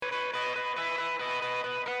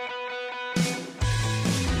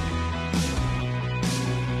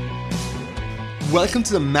Welcome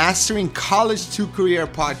to the Mastering College to Career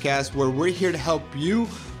podcast, where we're here to help you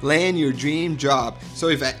land your dream job. So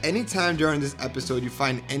if at any time during this episode you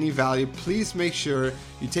find any value, please make sure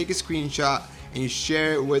you take a screenshot and you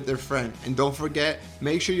share it with a friend. And don't forget,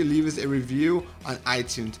 make sure you leave us a review on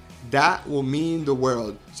iTunes. That will mean the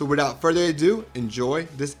world. So without further ado, enjoy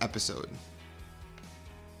this episode.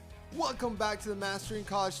 Welcome back to the Mastering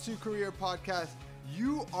College to Career podcast.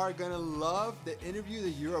 You are going to love the interview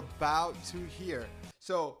that you're about to hear.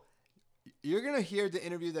 So you're going to hear the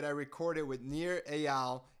interview that I recorded with Nir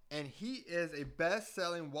Eyal, and he is a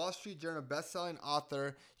best-selling Wall Street Journal best-selling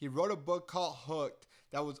author. He wrote a book called Hooked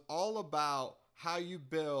that was all about how you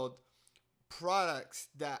build products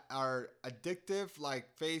that are addictive, like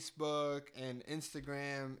Facebook and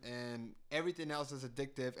Instagram and everything else is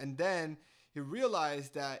addictive. And then he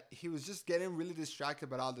realized that he was just getting really distracted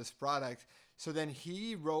by all this product. So then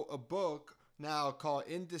he wrote a book now called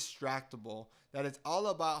Indistractable that is all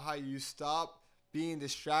about how you stop being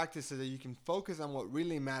distracted so that you can focus on what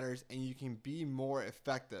really matters and you can be more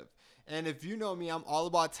effective. And if you know me, I'm all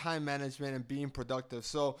about time management and being productive.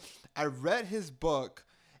 So I read his book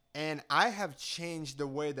and I have changed the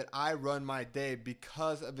way that I run my day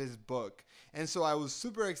because of his book. And so I was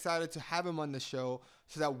super excited to have him on the show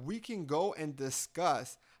so that we can go and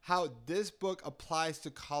discuss how this book applies to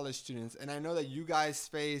college students. And I know that you guys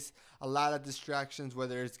face a lot of distractions,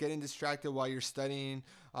 whether it's getting distracted while you're studying,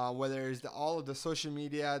 whether it's all of the social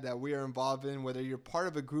media that we are involved in, whether you're part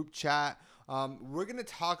of a group chat. We're going to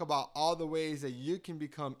talk about all the ways that you can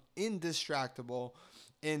become indistractable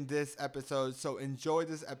in this episode. So enjoy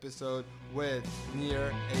this episode with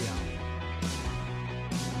Nir Eyal.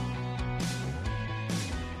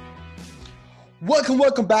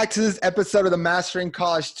 Welcome back to this episode of the Mastering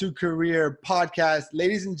College to Career podcast.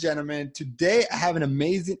 Ladies and gentlemen, today I have an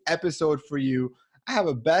amazing episode for you. I have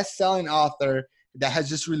a best-selling author that has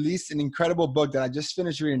just released an incredible book that I just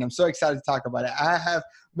finished reading. I'm so excited to talk about it. I have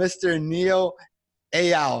Mr. Nir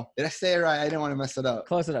Eyal. Did I say it right? I didn't want to mess it up.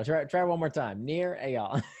 Close enough. Try one more time. Nir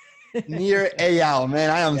Eyal. Nir Eyal, man,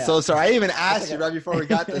 I am so sorry. I even asked you right before we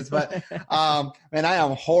got this, but man, I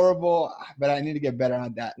am horrible, but I need to get better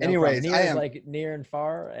on that. No Anyways, Nir I is am like near and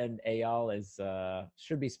far, and Eyal is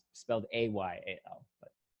should be spelled A-Y-A-L.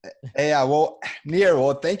 Eyal. Well,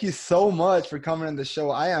 Nir, thank you so much for coming on the show.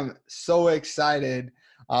 I am so excited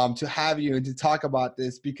to have you and to talk about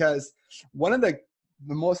this because one of the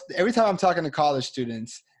most, every time I'm talking to college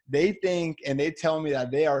students, they think and they tell me that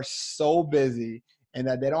they are so busy and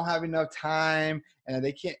that they don't have enough time and that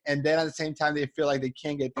they can't, and then at the same time, they feel like they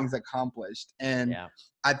can't get things accomplished. And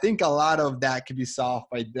I think a lot of that could be solved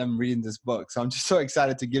by them reading this book. So I'm just so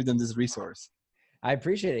excited to give them this resource. I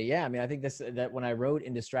appreciate it. Yeah, I mean, I think that when I wrote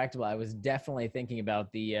Indistractable, I was definitely thinking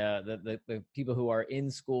about the people who are in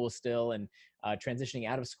school still and transitioning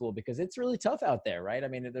out of school, because it's really tough out there, right? I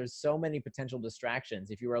mean, there's so many potential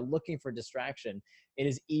distractions. If you are looking for distraction, it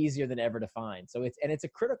is easier than ever to find. So it's a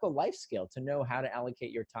critical life skill to know how to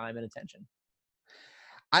allocate your time and attention.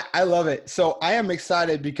 I love it. So I am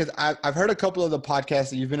excited because I've heard a couple of the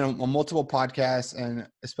podcasts that you've been on multiple podcasts, and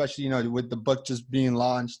especially, with the book just being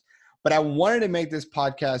launched. But I wanted to make this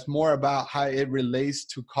podcast more about how it relates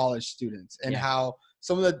to college students and how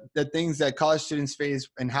some of the things that college students face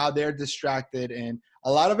and how they're distracted. And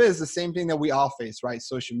a lot of it is the same thing that we all face, right?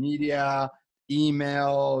 Social media,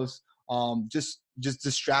 emails, just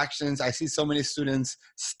distractions. I see so many students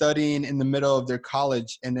studying in the middle of their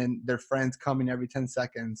college and then their friends coming every 10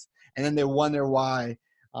 seconds. And then they wonder why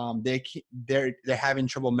they're having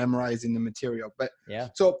trouble memorizing the material. But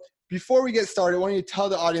so before we get started, I want you to tell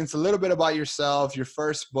the audience a little bit about yourself, your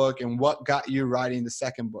first book, and what got you writing the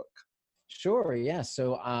second book. Sure. Yeah.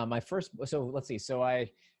 So let's see. So I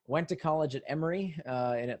went to college at Emory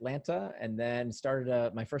in Atlanta, and then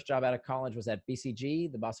started my first job out of college was at BCG,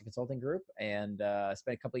 the Boston Consulting Group, and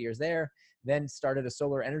spent a couple of years there. Then started a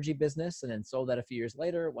solar energy business, and then sold that a few years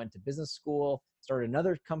later. Went to business school, started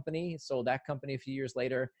another company, sold that company a few years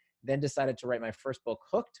later. Then decided to write my first book,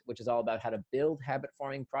 Hooked, which is all about how to build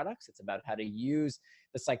habit-forming products. It's about how to use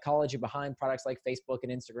the psychology behind products like Facebook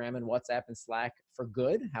and Instagram and WhatsApp and Slack for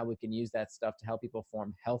good, how we can use that stuff to help people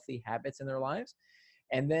form healthy habits in their lives.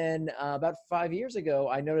 And then about 5 years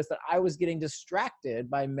ago, I noticed that I was getting distracted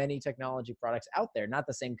by many technology products out there, not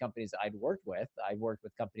the same companies I'd worked with. I worked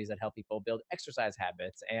with companies that help people build exercise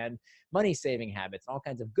habits and money-saving habits and all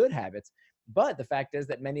kinds of good habits. But the fact is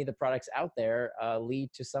that many of the products out there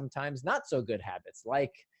lead to sometimes not so good habits,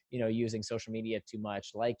 like using social media too much,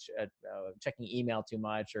 like checking email too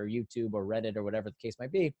much, or YouTube or Reddit or whatever the case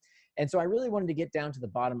might be. And so I really wanted to get down to the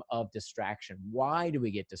bottom of distraction. Why do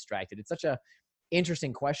we get distracted? It's such a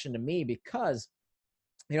interesting question to me, because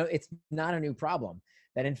It's not a new problem.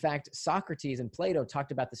 That in fact, Socrates and Plato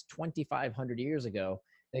talked about this 2,500 years ago.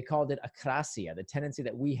 They called it akrasia, the tendency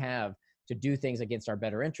that we have to do things against our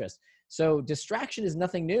better interest. So distraction is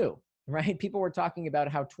nothing new, right? People were talking about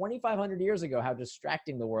how 2,500 years ago, how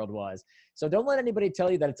distracting the world was. So don't let anybody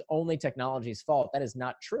tell you that it's only technology's fault. That is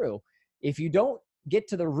not true. If you don't get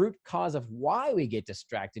to the root cause of why we get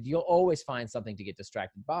distracted, you'll always find something to get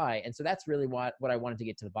distracted by. And so that's really what I wanted to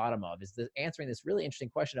get to the bottom of, is answering this really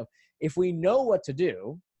interesting question of, if we know what to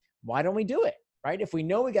do, why don't we do it, right? If we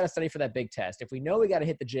know we got to study for that big test, if we know we got to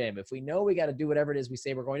hit the gym, if we know we got to do whatever it is we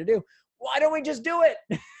say we're going to do, why don't we just do it?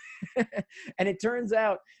 And it turns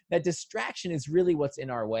out that distraction is really what's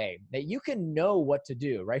in our way, that you can know what to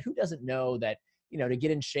do, right? Who doesn't know that, to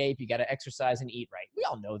get in shape, you got to exercise and eat right? We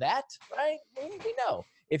all know that, right? We know.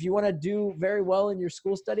 If you want to do very well in your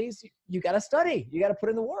school studies, you got to study. You got to put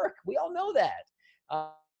in the work. We all know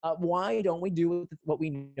that. Why don't we do what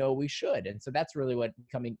we know we should? And so that's really what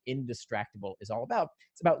becoming indistractable is all about.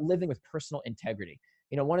 It's about living with personal integrity.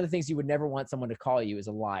 One of the things you would never want someone to call you is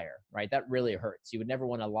a liar, right? That really hurts. You would never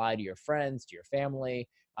want to lie to your friends, to your family.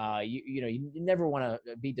 You never want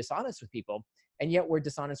to be dishonest with people. And yet we're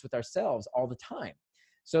dishonest with ourselves all the time.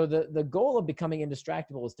 So the goal of becoming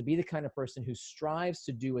indistractable is to be the kind of person who strives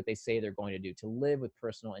to do what they say they're going to do, to live with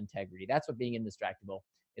personal integrity. That's what being indistractable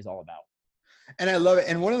is all about. And I love it.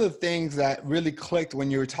 And one of the things that really clicked when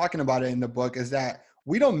you were talking about it in the book is that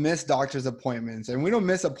we don't miss doctor's appointments and we don't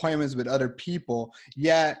miss appointments with other people.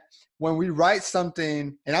 Yet when we write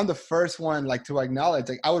something, and I'm the first one to acknowledge,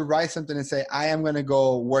 I would write something and say, I am going to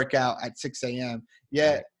go work out at 6 a.m.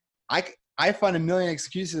 Yet I find a million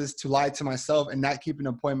excuses to lie to myself and not keep an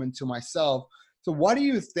appointment to myself. So why do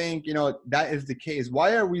you think, that is the case?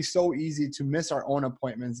 Why are we so easy to miss our own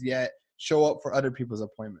appointments yet show up for other people's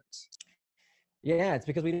appointments? Yeah, it's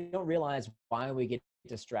because we don't realize why we get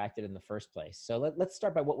distracted in the first place. So let's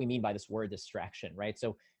start by what we mean by this word distraction, right?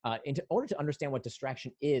 So in order to understand what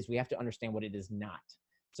distraction is, we have to understand what it is not.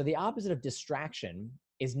 So the opposite of distraction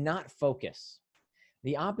is not focus.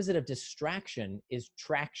 The opposite of distraction is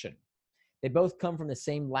traction. They both come from the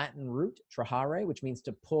same Latin root, trahare, which means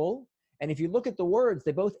to pull. And if you look at the words,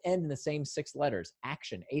 they both end in the same 6 letters,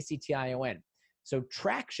 action, A-C-T-I-O-N. So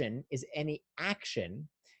traction is any action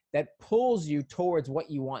that pulls you towards what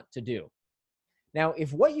you want to do. Now,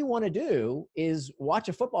 if what you want to do is watch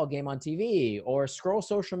a football game on TV or scroll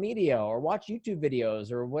social media or watch YouTube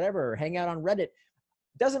videos or whatever, hang out on Reddit,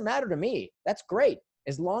 doesn't matter to me. That's great,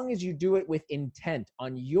 as long as you do it with intent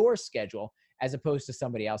on your schedule as opposed to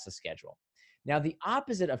somebody else's schedule. Now, the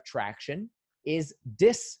opposite of traction is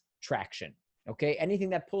distraction, okay? Anything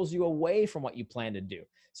that pulls you away from what you plan to do.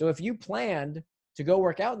 So if you planned to go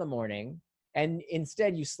work out in the morning and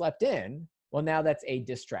instead you slept in, well, now that's a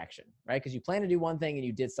distraction, right? Because you plan to do one thing and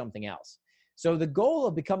you did something else. So the goal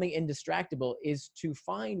of becoming indistractable is to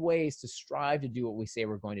find ways to strive to do what we say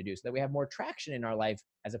we're going to do so that we have more traction in our life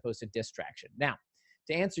as opposed to distraction. Now,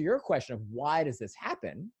 to answer your question of why does this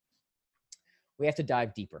happen, we have to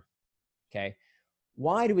dive deeper, okay?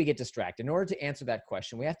 Why do we get distracted? In order to answer that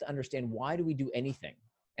question, we have to understand, why do we do anything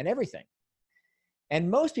and everything? And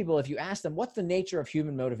most people, if you ask them, what's the nature of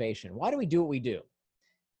human motivation? Why do we do what we do?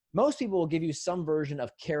 Most people will give you some version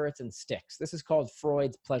of carrots and sticks. This is called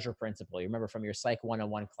Freud's pleasure principle. You remember from your Psych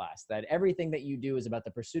 101 class that everything that you do is about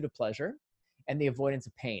the pursuit of pleasure and the avoidance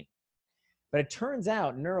of pain. But it turns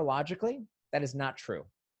out neurologically, that is not true.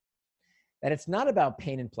 That it's not about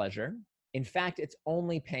pain and pleasure. In fact, it's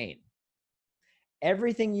only pain.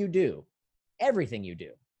 Everything you do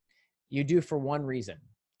you do for one reason.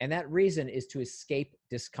 And that reason is to escape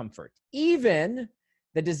discomfort. Even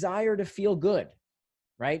the desire to feel good,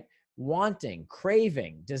 right? Wanting,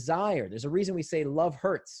 craving, desire. There's a reason we say love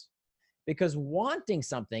hurts, because wanting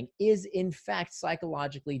something is in fact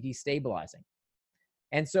psychologically destabilizing.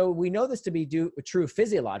 And so we know this to be true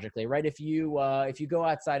physiologically, right? If you go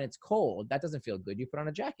outside and it's cold, that doesn't feel good. You put on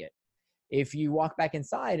a jacket. If you walk back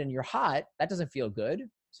inside and you're hot, that doesn't feel good.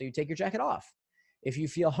 So you take your jacket off. If you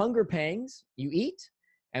feel hunger pangs, you eat.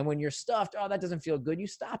 And when you're stuffed, oh, that doesn't feel good, you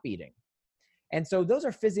stop eating. And so those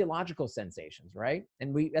are physiological sensations, right?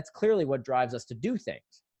 And that's clearly what drives us to do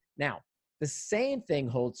things. Now, the same thing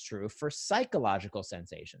holds true for psychological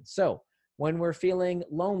sensations. So when we're feeling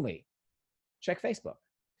lonely, check Facebook.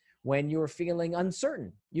 When you're feeling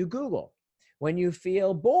uncertain, you Google. When you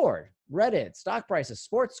feel bored, Reddit, stock prices,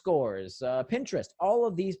 sports scores, Pinterest, all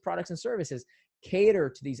of these products and services cater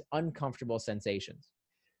to these uncomfortable sensations.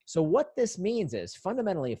 So what this means is,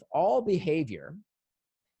 fundamentally, if all behavior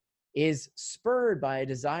is spurred by a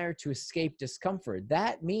desire to escape discomfort,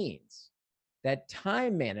 that means that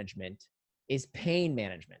time management is pain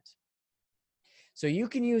management. So you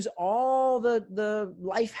can use all the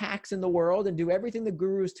life hacks in the world and do everything the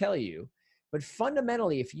gurus tell you. But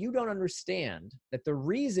fundamentally, if you don't understand that the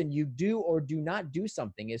reason you do or do not do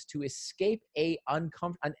something is to escape an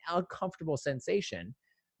uncomfortable sensation,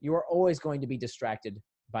 you are always going to be distracted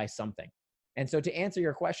by something. And so to answer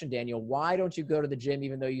your question, Daniel, why don't you go to the gym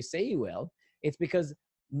even though you say you will? It's because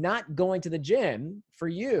not going to the gym for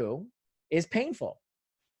you is painful,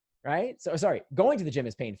 right? So sorry, going to the gym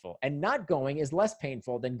is painful and not going is less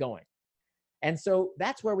painful than going. And so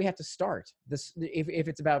that's where we have to start. This, if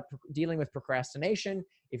it's about dealing with procrastination,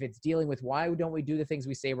 if it's dealing with why don't we do the things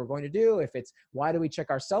we say we're going to do, if it's why do we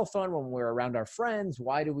check our cell phone when we're around our friends,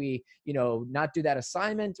 why do we, not do that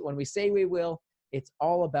assignment when we say we will, it's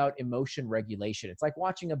all about emotion regulation. It's like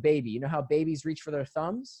watching a baby. You know how babies reach for their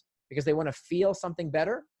thumbs because they want to feel something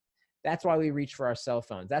better? That's why we reach for our cell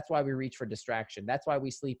phones. That's why we reach for distraction. That's why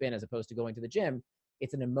we sleep in as opposed to going to the gym.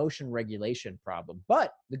 It's an emotion regulation problem.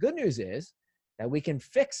 But the good news is that we can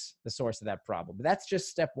fix the source of that problem. But that's just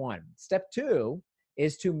step one. Step two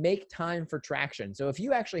is to make time for traction. So if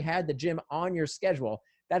you actually had the gym on your schedule,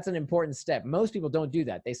 that's an important step. Most people don't do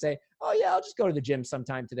that. They say, oh yeah, I'll just go to the gym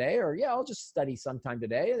sometime today, or yeah, I'll just study sometime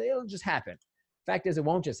today. It'll just happen. Fact is, it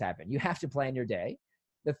won't just happen. You have to plan your day.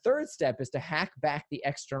 The third step is to hack back the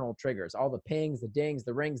external triggers, all the pings, the dings,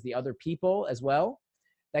 the rings, the other people as well,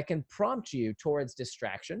 that can prompt you towards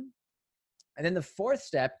distraction. And then the fourth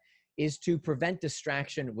step is to prevent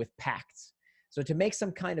distraction with pacts. So to make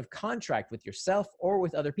some kind of contract with yourself or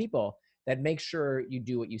with other people that makes sure you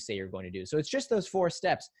do what you say you're going to do. So it's just those 4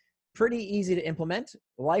 steps. Pretty easy to implement,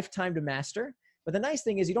 lifetime to master. But the nice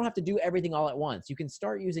thing is you don't have to do everything all at once. You can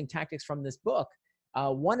start using tactics from this book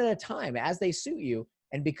one at a time as they suit you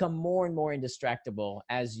and become more and more indistractable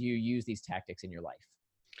as you use these tactics in your life.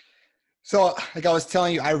 So like I was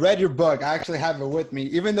telling you, I read your book. I actually have it with me.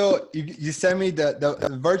 Even though you sent me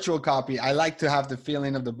the virtual copy, I like to have the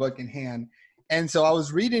feeling of the book in hand. And so I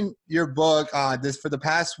was reading your book this for the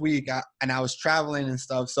past week and I was traveling and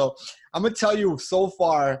stuff. So I'm going to tell you so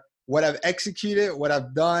far what I've executed, what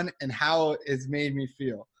I've done, and how it's made me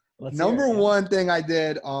feel. Number one thing I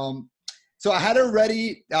did, so I had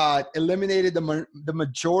already eliminated the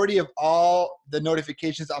majority of all the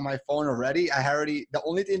notifications on my phone already. The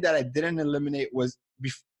only thing that I didn't eliminate was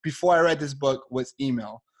before I read this book was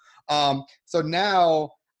email. So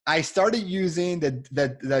now I started using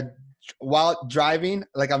the while driving,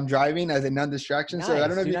 like I'm driving as a non-distraction. Nice. So I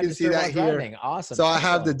don't know if you can see that here. Driving. Awesome. So I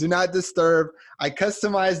have the do not disturb. I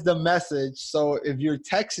customize the message. So if you're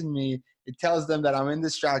texting me, it tells them that I'm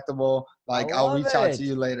indistractable. Like I'll reach out to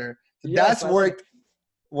you later. So yes, that's worked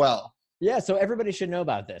well. Yeah, so everybody should know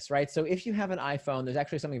about this, right? So if you have an iPhone, there's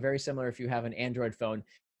actually something very similar if you have an Android phone.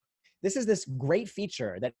 This is this great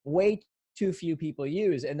feature that way too few people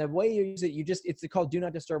use. And the way you use it, it's called Do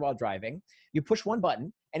Not Disturb while driving. You push one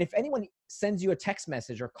button, and if anyone sends you a text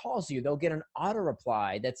message or calls you, they'll get an auto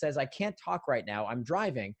reply that says, I can't talk right now, I'm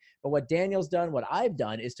driving. But what Daniel's done, what I've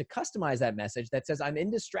done, is to customize that message that says, I'm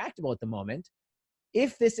indistractable at the moment.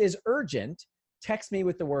 If this is urgent, text me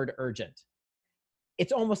with the word urgent.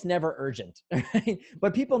 It's almost never urgent, right?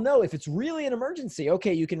 But people know if it's really an emergency,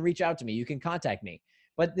 okay, you can reach out to me, you can contact me.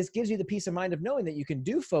 But this gives you the peace of mind of knowing that you can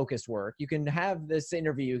do focused work, you can have this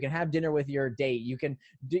interview, you can have dinner with your date, you can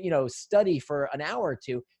study for an hour or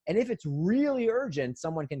two. And if it's really urgent,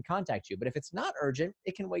 someone can contact you. But if it's not urgent,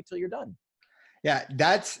 it can wait till you're done. Yeah,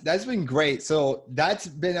 that's been great. So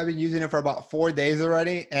I've been using it for about 4 days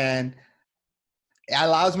already, and it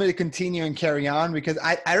allows me to continue and carry on because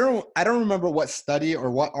I don't remember what study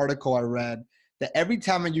or what article I read that every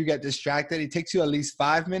time you get distracted, it takes you at least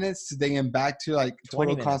 5 minutes to then back to like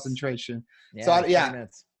total concentration. Yeah,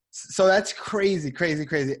 so that's crazy.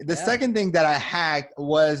 The second thing that I hacked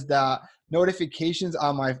was the notifications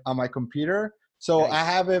on my computer. So nice. I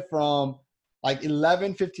have it from like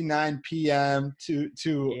 11:59 p.m.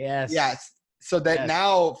 to yes. So that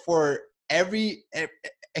now for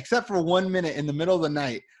except for 1 minute in the middle of the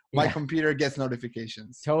night, my computer gets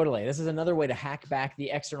notifications. Totally. This is another way to hack back the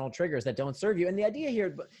external triggers that don't serve you. And the idea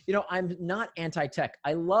here, I'm not anti-tech.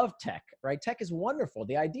 I love tech, right? Tech is wonderful.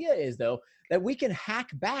 The idea is, though, that we can hack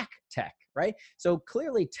back tech, right? So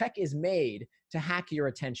clearly tech is made to hack your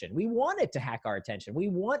attention. We want it to hack our attention. We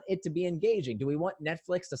want it to be engaging. Do we want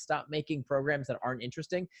Netflix to stop making programs that aren't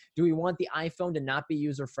interesting? Do we want the iPhone to not be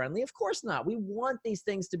user-friendly? Of course not. We want these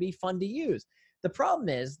things to be fun to use. The problem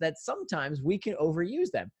is that sometimes we can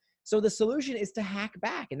overuse them. So the solution is to hack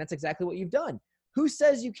back, and that's exactly what you've done. Who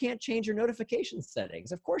says you can't change your notification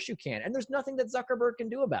settings? Of course you can, and there's nothing that Zuckerberg can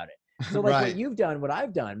do about it. So like what you've done, what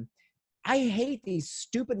I've done, I hate these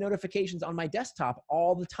stupid notifications on my desktop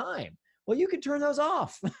all the time. Well, you can turn those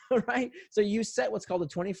off, right? So you set what's called a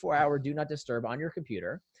 24-hour do not disturb on your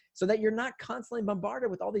computer so that you're not constantly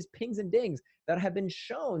bombarded with all these pings and dings that have been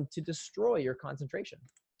shown to destroy your concentration.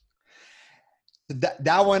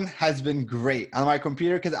 That one has been great on my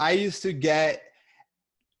computer because I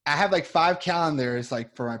have like 5 calendars,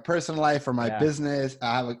 like for my personal life, for my business.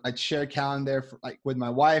 I have a shared calendar for, like with my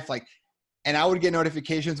wife, like, and I would get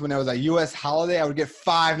notifications when it was a U.S. holiday. I would get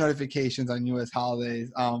 5 notifications on U.S.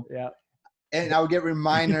 holidays. And I would get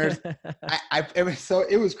reminders.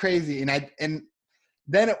 It was crazy. And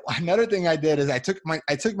then another thing I did is I took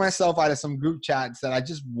myself out of some group chats that I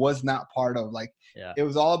just was not part of. Like it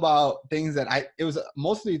was all about things it was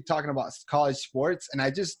mostly talking about college sports, and I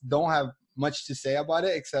just don't have much to say about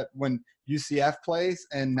it except when UCF plays,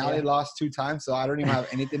 and now they lost 2 times, so I don't even have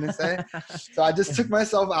anything to say. So I just took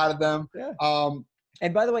myself out of them.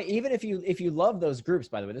 And by the way, even if you love those groups,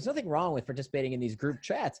 by the way, there's nothing wrong with participating in these group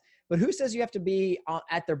chats, but who says you have to be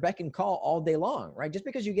at their beck and call all day long, right? Just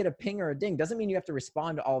because you get a ping or a ding doesn't mean you have to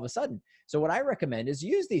respond all of a sudden. So what I recommend is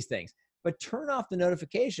use these things, but turn off the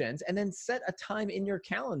notifications and then set a time in your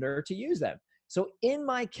calendar to use them. So in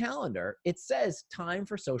my calendar, it says time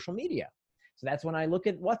for social media. So that's when I look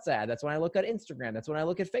at WhatsApp. That's when I look at Instagram. That's when I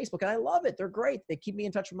look at Facebook. And I love it. They're great. They keep me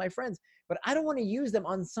in touch with my friends. But I don't want to use them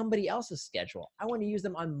on somebody else's schedule. I want to use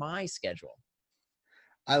them on my schedule.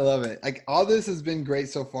 I love it. Like, all this has been great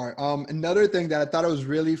so far. Another thing that I thought it was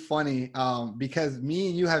really funny, because me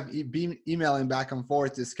and you have been emailing back and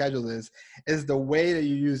forth to schedule this, is the way that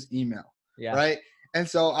you use email. Yeah. Right. And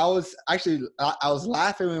so I was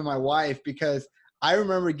laughing with my wife because I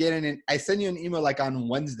remember I sent you an email like on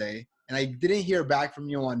Wednesday, and I didn't hear back from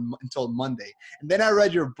you until Monday. And then I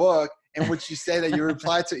read your book in which you say that you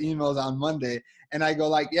reply to emails on Monday. And I go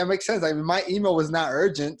like, yeah, it makes sense. I mean, my email was not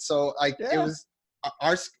urgent. So like it was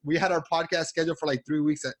we had our podcast scheduled for like 3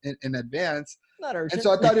 weeks in advance. Not urgent. And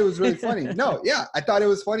so I thought it was really funny. I thought it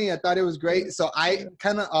was funny. I thought it was great. So I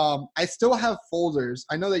kind of, I still have folders.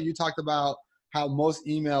 I know that you talked about how most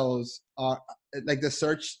emails are like the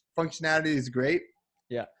search functionality is great.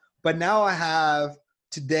 Yeah. But now I have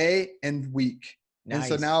today and week.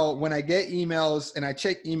 Nice. And so now when I get emails, and I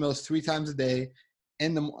check emails 3 times a day,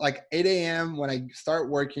 in the like 8 a.m. when I start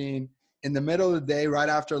working, in the middle of the day, right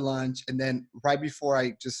after lunch, and then right before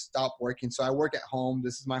I just stop working. So I work at home.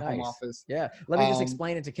 This is my home office. Yeah. Let me just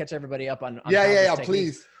explain it to catch everybody up on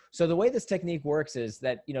please. So the way this technique works is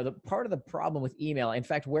that, the part of the problem with email, in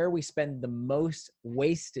fact, where we spend the most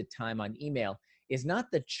wasted time on email is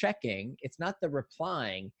not the checking, it's not the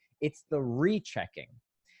replying, it's the rechecking.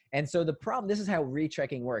 And so the problem, this is how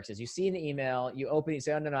rechecking works, is you see an email, you open it, you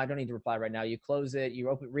say, oh, no, I don't need to reply right now. You close it,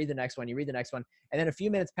 you read the next one, you read the next one. And then a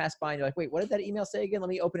few minutes pass by and you're like, wait, what did that email say again? Let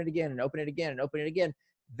me open it again and open it again and open it again.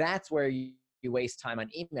 That's where you waste time on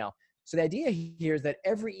email. So the idea here is that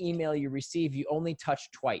every email you receive, you only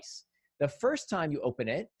touch twice. The first time you open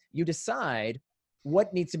it, you decide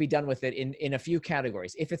what needs to be done with it in a few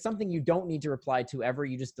categories. If it's something you don't need to reply to ever,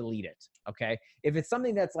 you just delete it, okay? If it's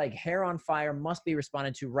something that's like hair on fire, must be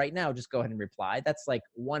responded to right now, just go ahead and reply. That's like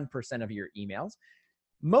 1% of your emails.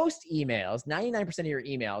 Most emails, 99% of your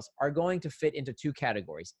emails are going to fit into 2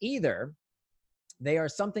 categories. Either they are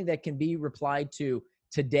something that can be replied to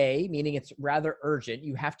today, meaning it's rather urgent,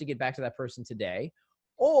 you have to get back to that person today,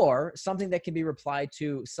 or something that can be replied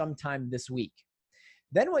to sometime this week.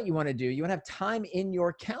 Then what you want to do, you want to have time in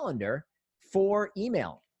your calendar for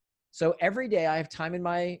email. So every day I have time in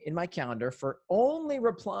my calendar for only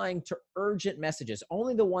replying to urgent messages,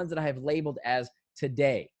 only the ones that I have labeled as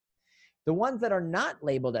today. The ones that are not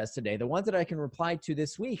labeled as today, the ones that I can reply to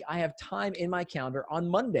this week, I have time in my calendar on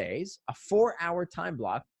Mondays, a 4-hour time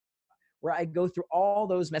block, where I go through all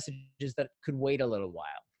those messages that could wait a little while,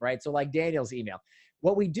 right? So like Daniel's email.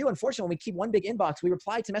 What we do, unfortunately, when we keep one big inbox, we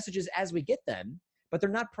reply to messages as we get them, but they're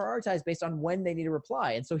not prioritized based on when they need a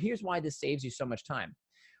reply. And so here's why this saves you so much time.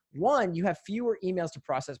 1, you have fewer emails to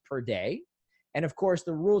process per day. And of course,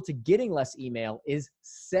 the rule to getting less email is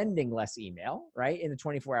sending less email, right, in the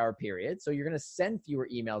 24-hour period. So you're going to send fewer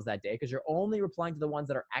emails that day because you're only replying to the ones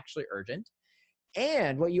that are actually urgent.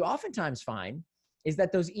 And what you oftentimes find is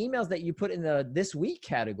that those emails that you put in the this week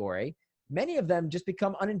category, many of them just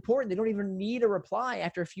become unimportant. They don't even need a reply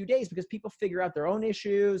after a few days because people figure out their own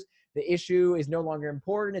issues. The issue is no longer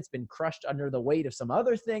important. It's been crushed under the weight of some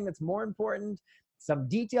other thing that's more important. Some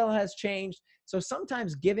detail has changed. So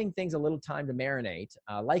sometimes giving things a little time to marinate,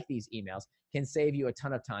 like these emails, can save you a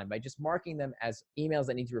ton of time by just marking them as emails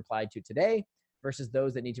that need to be replied to today versus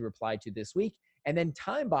those that need to reply to this week. And then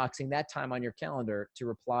time boxing that time on your calendar to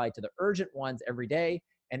reply to the urgent ones every day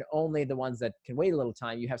and only the ones that can wait a little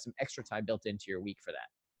time, you have some extra time built into your week for that.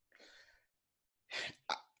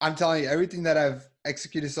 I'm telling you, everything that I've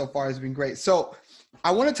executed so far has been great. So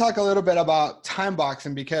I want to talk a little bit about time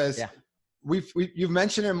boxing because you've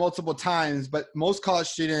mentioned it multiple times, but most college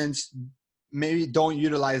students maybe don't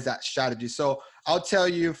utilize that strategy. So I'll tell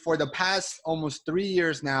you, for the past almost 3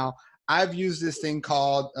 years now, I've used this thing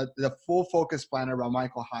called the Full Focus Planner by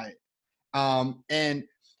Michael Hyatt. And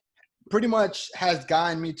pretty much has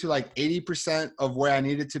gotten me to like 80% of where I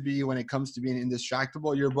needed to be when it comes to being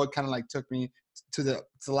indistractable. Your book kind of like took me to the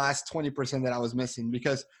last 20% that I was missing,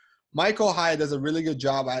 because Michael Hyatt does a really good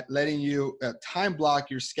job at letting you time block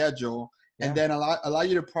your schedule and then allow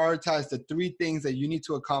you to prioritize the 3 things that you need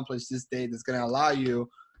to accomplish this day that's going to allow you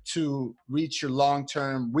to reach your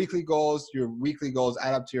long-term weekly goals. Your weekly goals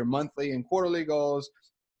add up to your monthly and quarterly goals,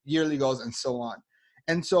 yearly goals, and so on.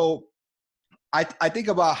 And so I think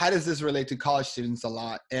about how does this relate to college students a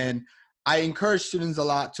lot. And I encourage students a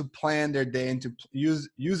lot to plan their day and to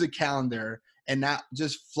use a calendar and not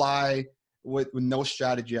just fly with no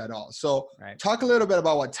strategy at all. So talk a little bit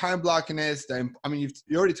about what time blocking is. I mean,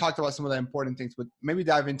 you already talked about some of the important things, but maybe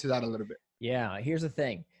dive into that a little bit. Yeah, here's the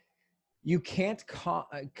thing. You can't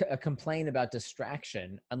complain about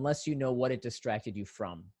distraction unless you know what it distracted you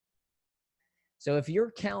from. So if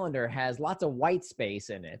your calendar has lots of white space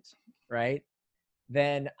in it, right,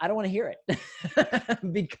 then I don't want to hear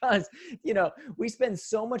it because, you know, we spend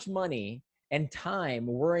so much money and time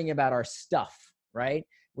worrying about our stuff, right?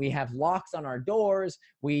 We have locks on our doors.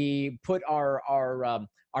 We put our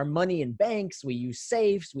money in banks. We use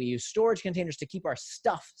safes. We use storage containers to keep our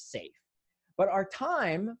stuff safe. But our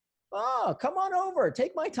time, oh, come on over,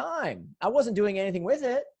 take my time. I wasn't doing anything with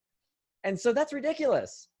it. And so that's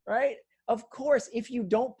ridiculous, right? Of course, if you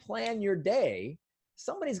don't plan your day,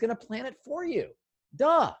 somebody's going to plan it for you.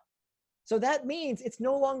 Duh. So that means it's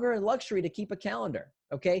no longer a luxury to keep a calendar,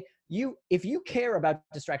 okay? If you care about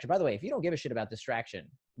distraction, by the way, if you don't give a shit about distraction,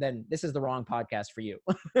 then this is the wrong podcast for you,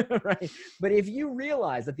 right? But if you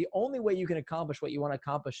realize that the only way you can accomplish what you want to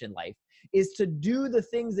accomplish in life is to do the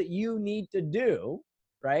things that you need to do,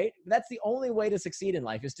 right? That's the only way to succeed in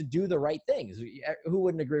life, is to do the right things. Who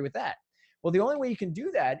wouldn't agree with that? Well, the only way you can do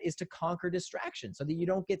that is to conquer distraction so that you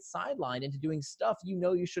don't get sidelined into doing stuff you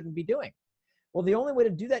know you shouldn't be doing. Well, the only way to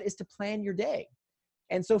do that is to plan your day.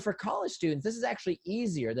 And so for college students, this is actually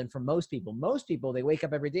easier than for most people. Most people, they wake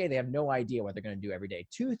up every day, they have no idea what they're going to do every day.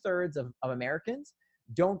 2/3 of Americans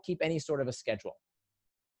don't keep any sort of a schedule.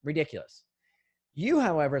 Ridiculous. You,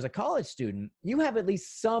 however, as a college student, you have at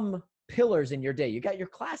least some pillars in your day. You got your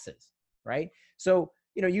classes, right? So,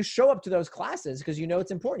 you know, you show up to those classes because you know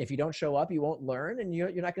it's important. If you don't show up, you won't learn, and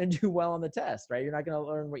you're not going to do well on the test, right? You're not going to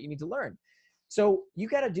learn what you need to learn. So you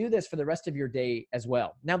got to do this for the rest of your day as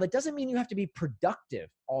well. Now, that doesn't mean you have to be productive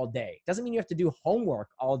all day. Doesn't mean you have to do homework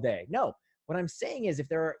all day. No, what I'm saying is if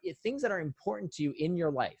there are things that are important to you in your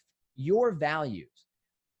life, your values,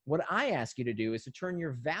 what I ask you to do is to turn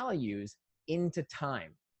your values into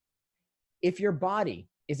time. If your body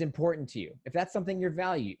is important to you, if that's something you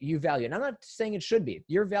value, and I'm not saying it should be,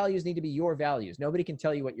 your values need to be your values. Nobody can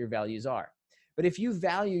tell you what your values are. But if you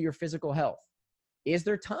value your physical health, is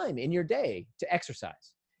there time in your day to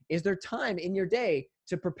exercise? Is there time in your day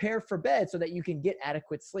to prepare for bed so that you can get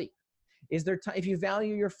adequate sleep? Is there time, if you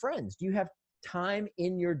value your friends, do you have time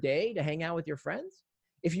in your day to hang out with your friends?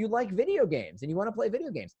 If you like video games and you want to play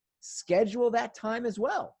video games, schedule that time as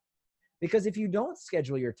well. Because if you don't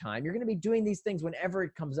schedule your time, you're going to be doing these things whenever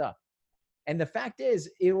it comes up. And the fact is,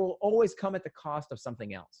 it will always come at the cost of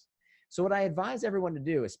something else. So what I advise everyone to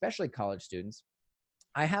do, especially college students,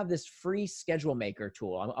 I have this free schedule maker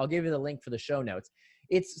tool. I'll give you the link for the show notes.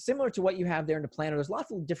 It's similar to what you have there in the planner. There's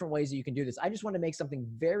lots of different ways that you can do this. I just want to make something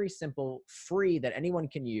very simple, free, that anyone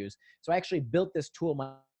can use. So I actually built this tool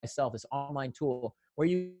myself, this online tool, where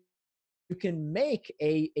you can make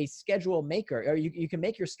a schedule maker, or you can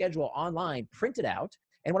make your schedule online, print it out.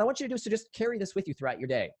 And what I want you to do is to just carry this with you throughout your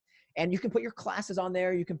day. And you can put your classes on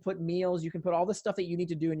there. You can put meals. You can put all the stuff that you need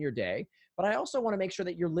to do in your day. But I also want to make sure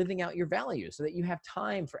that you're living out your values so that you have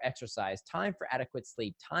time for exercise, time for adequate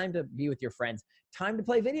sleep, time to be with your friends, time to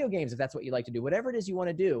play video games if that's what you like to do. Whatever it is you want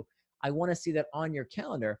to do, I want to see that on your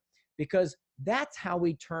calendar, because that's how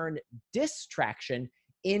we turn distraction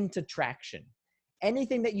into traction.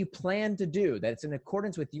 Anything that you plan to do that's in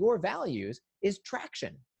accordance with your values is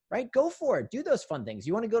traction. Right? Go for it. Do those fun things.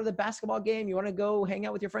 You want to go to the basketball game? You want to go hang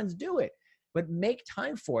out with your friends? Do it. But make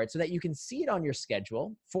time for it so that you can see it on your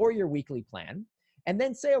schedule for your weekly plan. And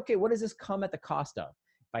then say, okay, what does this come at the cost of?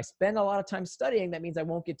 If I spend a lot of time studying, that means I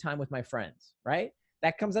won't get time with my friends, right?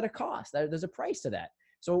 That comes at a cost. There's a price to that.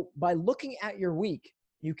 So by looking at your week,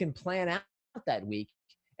 you can plan out that week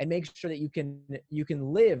and make sure that you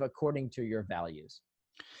can live according to your values.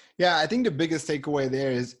 Yeah, I think the biggest takeaway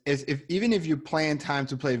there is if even if you plan time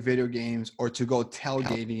to play video games or to go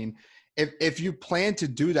tailgating, if you plan to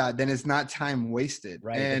do that, then it's not time wasted.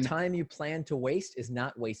 Right. The And time you plan to waste is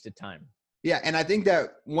not wasted time. yeah, and I think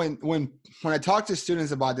that when I talk to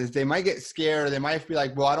students about this, they might get scared. They might be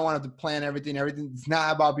like, "Well, I don't want to plan everything. It's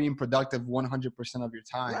not about being productive 100% of your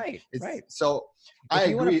time." Right. It's Right. so If I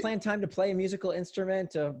you want to agree. plan time to play a musical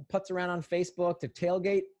instrument, to putz around on Facebook, to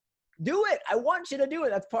tailgate, do it. I want you to do it.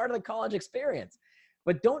 That's part of the college experience.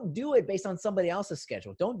 But don't do it based on somebody else's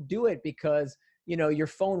schedule. Don't do it because, your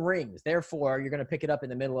phone rings. Therefore, you're going to pick it up in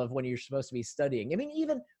the middle of when you're supposed to be studying. I mean,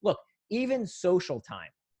 even social time,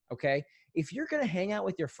 okay? If you're going to hang out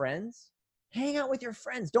with your friends, hang out with your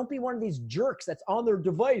friends. Don't be one of these jerks that's on their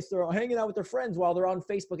device. They're hanging out with their friends while they're on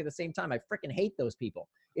Facebook at the same time. I freaking hate those people.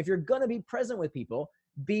 If you're going to be present with people,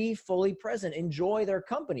 be fully present. Enjoy their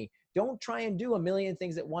company. Don't try and do a million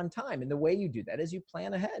things at one time. And the way you do that is you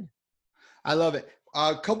plan ahead. I love it.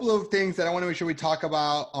 A couple of things that I want to make sure we talk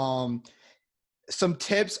about. Some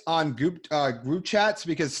tips on group chats,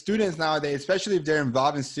 because students nowadays, especially if they're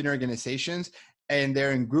involved in student organizations and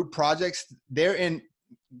they're in group projects, they're in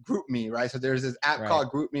GroupMe, right? So there's this app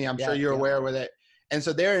called GroupMe. I'm sure you're aware with it. And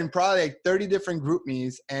so they're in probably like 30 different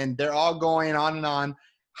GroupMes, and they're all going on and on.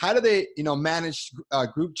 How do they, manage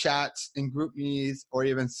group chats in GroupMes or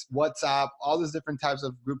even WhatsApp, all those different types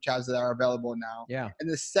of group chats that are available now? Yeah. And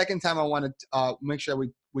the second time I want to make sure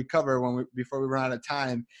we cover before we run out of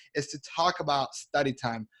time is to talk about study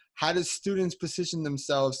time. How do students position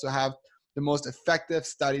themselves to have the most effective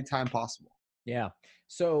study time possible? Yeah.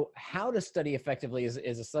 So how to study effectively is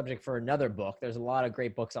a subject for another book. There's a lot of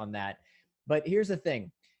great books on that. But here's the thing.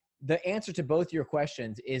 The answer to both your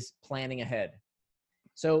questions is planning ahead.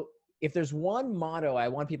 So if there's one motto I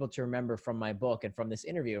want people to remember from my book and from this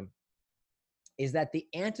interview, is that the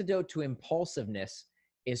antidote to impulsiveness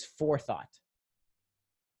is forethought.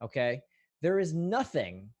 Okay? There's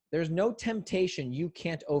no temptation you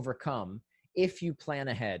can't overcome if you plan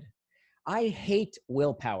ahead. I hate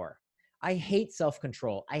willpower. I hate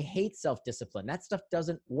self-control. I hate self-discipline. That stuff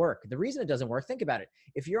doesn't work. The reason it doesn't work, think about it.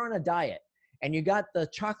 If you're on a diet and you got the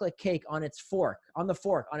chocolate cake on the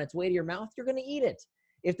fork, on its way to your mouth, you're going to eat it.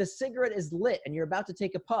 If the cigarette is lit and you're about to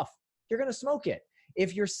take a puff, you're going to smoke it.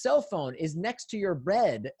 If your cell phone is next to your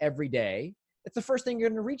bed every day, it's the first thing you're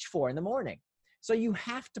going to reach for in the morning. So you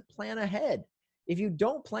have to plan ahead. If you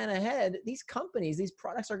don't plan ahead, these companies, these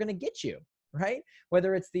products are going to get you, right?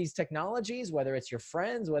 Whether it's these technologies, whether it's your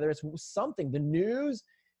friends, whether it's something, the news,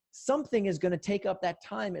 something is going to take up that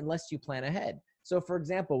time unless you plan ahead. So for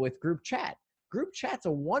example, with group chat's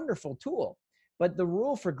a wonderful tool. But the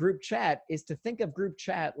rule for group chat is to think of group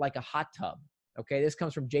chat like a hot tub. Okay, this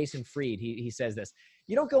comes from Jason Fried. He says this.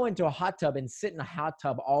 You don't go into a hot tub and sit in a hot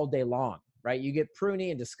tub all day long, right? You get pruny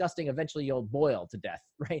and disgusting. Eventually, you'll boil to death,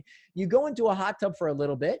 right? You go into a hot tub for a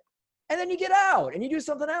little bit, and then you get out and you do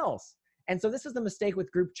something else. And so this is the mistake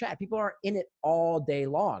with group chat. People are in it all day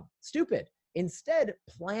long. Stupid. Instead,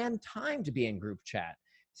 plan time to be in group chat.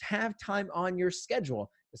 Have time on your schedule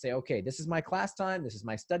to say, okay, this is my class time, this is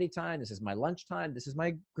my study time, this is my lunch time, this is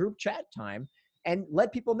my group chat time, and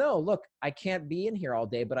let people know, look, I can't be in here all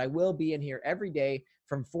day, but I will be in here every day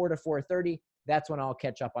from 4 to 4:30. That's when I'll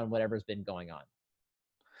catch up on whatever's been going on.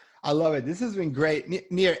 I love it. This has been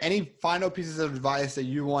great. Nir, any final pieces of advice that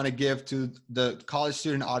you want to give to the college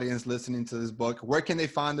student audience listening to this book? Where can they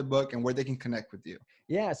find the book and where they can connect with you?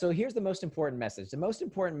 Yeah, so here's the most important message. The most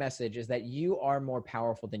important message is that you are more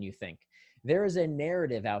powerful than you think. There is a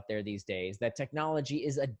narrative out there these days that technology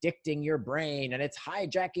is addicting your brain and it's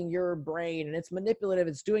hijacking your brain and it's manipulative.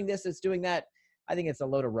 It's doing this, it's doing that. I think it's a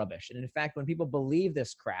load of rubbish. And in fact, when people believe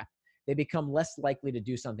this crap, they become less likely to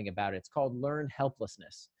do something about it. It's called learned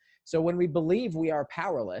helplessness. So when we believe we are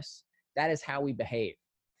powerless, that is how we behave.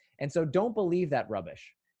 And so don't believe that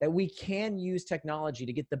rubbish, that we can use technology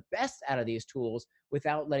to get the best out of these tools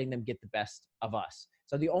without letting them get the best of us.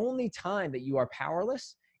 So the only time that you are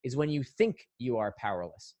powerless is when you think you are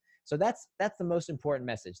powerless. So that's the most important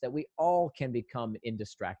message, that we all can become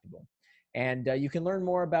indistractable. And you can learn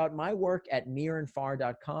more about my work at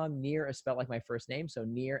nirandfar.com. Nir is spelled like my first name, so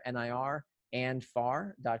Nir, N-I-R, and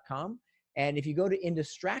far.com. And if you go to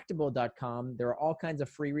indistractable.com, there are all kinds of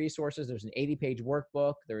free resources. There's an 80-page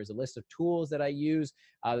workbook. There is a list of tools that I use.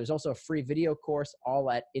 There's also a free video course, all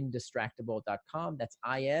at indistractable.com. That's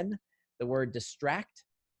I-N, the word distract,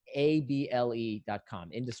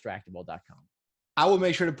 A-B-L-E.com, indistractable.com. I will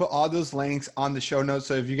make sure to put all those links on the show notes.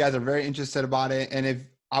 So if you guys are very interested about it, and if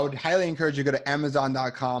I would highly encourage you to go to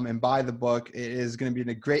Amazon.com and buy the book. It is going to be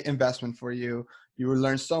a great investment for you. You will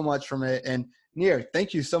learn so much from it. And Nir,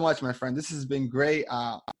 thank you so much, my friend. This has been great.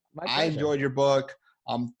 My pleasure. I enjoyed your book.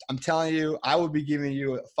 I'm telling you, I will be giving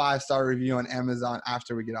you a 5-star review on Amazon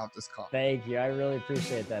after we get off this call. Thank you. I really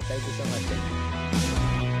appreciate that. Thank you so much, Dave.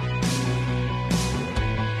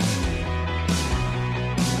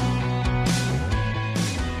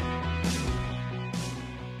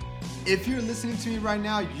 If you're listening to me right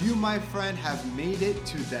now, you, my friend, have made it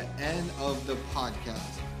to the end of the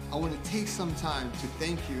podcast. I want to take some time to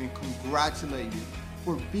thank you and congratulate you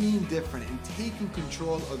for being different and taking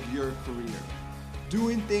control of your career.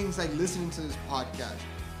 Doing things like listening to this podcast,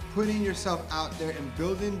 putting yourself out there and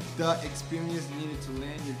building the experience needed to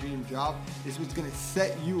land your dream job is what's going to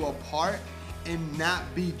set you apart and not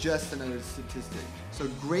be just another statistic. So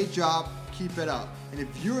great job. Keep it up. And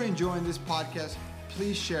if you're enjoying this podcast,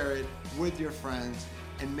 please share it with your friends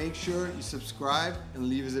and make sure you subscribe and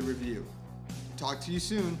leave us a review. Talk to you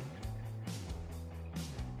soon.